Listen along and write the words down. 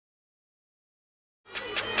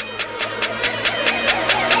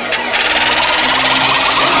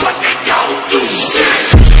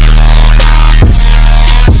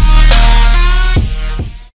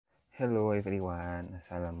everyone.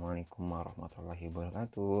 Assalamualaikum warahmatullahi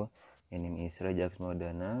wabarakatuh. My name is Raja Kusuma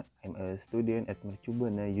Wardana. I'm a student at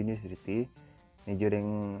Mercubuana University,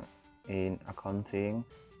 majoring in accounting.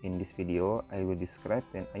 In this video, I will describe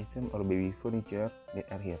 10 items or baby furniture that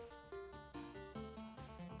are here.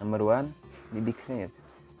 Number 1, baby crib.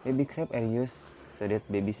 Baby crib are used so that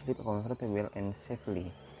baby sleep comfortable and safely.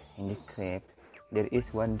 In the crib, there is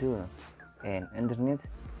one door, and underneath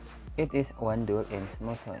it is one door and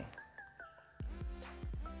small toy.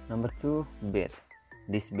 Number 2, bed.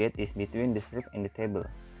 This bed is between the sleep and the table.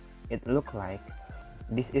 It looks like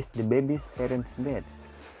this is the baby's parents' bed.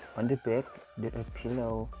 On the bed, there are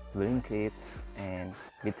pillow, blanket, and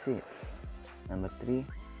bed sheet. Number 3,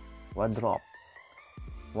 wardrobe.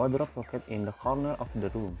 Wardrobe located in the corner of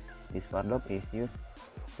the room. This wardrobe is used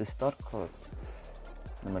to store clothes.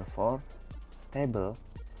 Number 4, table.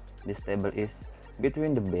 This table is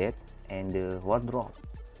between the bed and the wardrobe.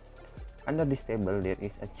 Under this table there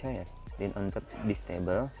is a chair. Then under this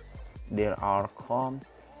table there are comb,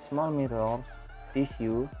 small mirror,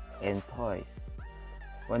 tissue, and toys.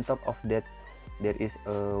 On top of that there is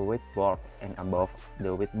a whiteboard, and above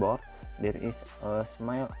the whiteboard there is a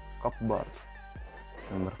small cupboard.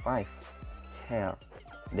 Number 5, chair.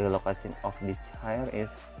 The location of this chair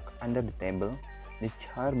is under the table. This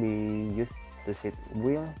chair be used to sit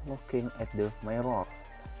while looking at the mirror.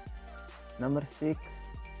 Number 6,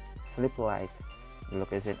 sleep light. The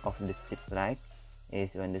location of the sleep light is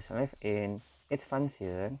when the sleep in its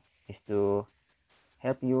function is to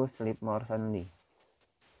help you sleep more soundly.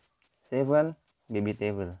 7, baby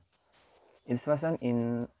table. Its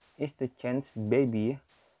function is to change baby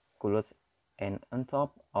clothes, and on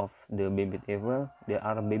top of the baby table there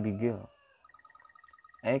are baby girl.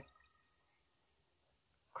 8,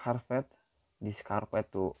 carpet. This carpet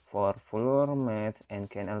for floor mats and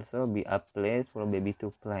can also be a place for baby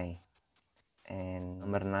to play. And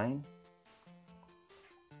number 9,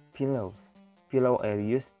 pillows. Pillows are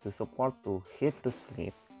used to support to head to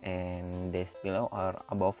sleep, and these pillows are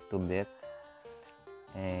above the bed.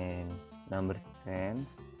 And number 10,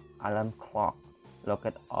 alarm clock.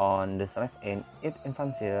 Located on the shelf, and its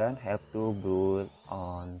function help to build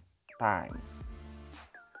on time.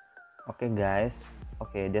 Okay guys,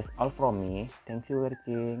 that's all from me. Thank you for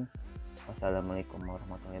watching. Wassalamualaikum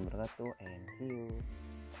warahmatullahi wabarakatuh, and see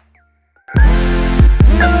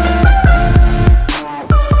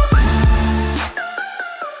you.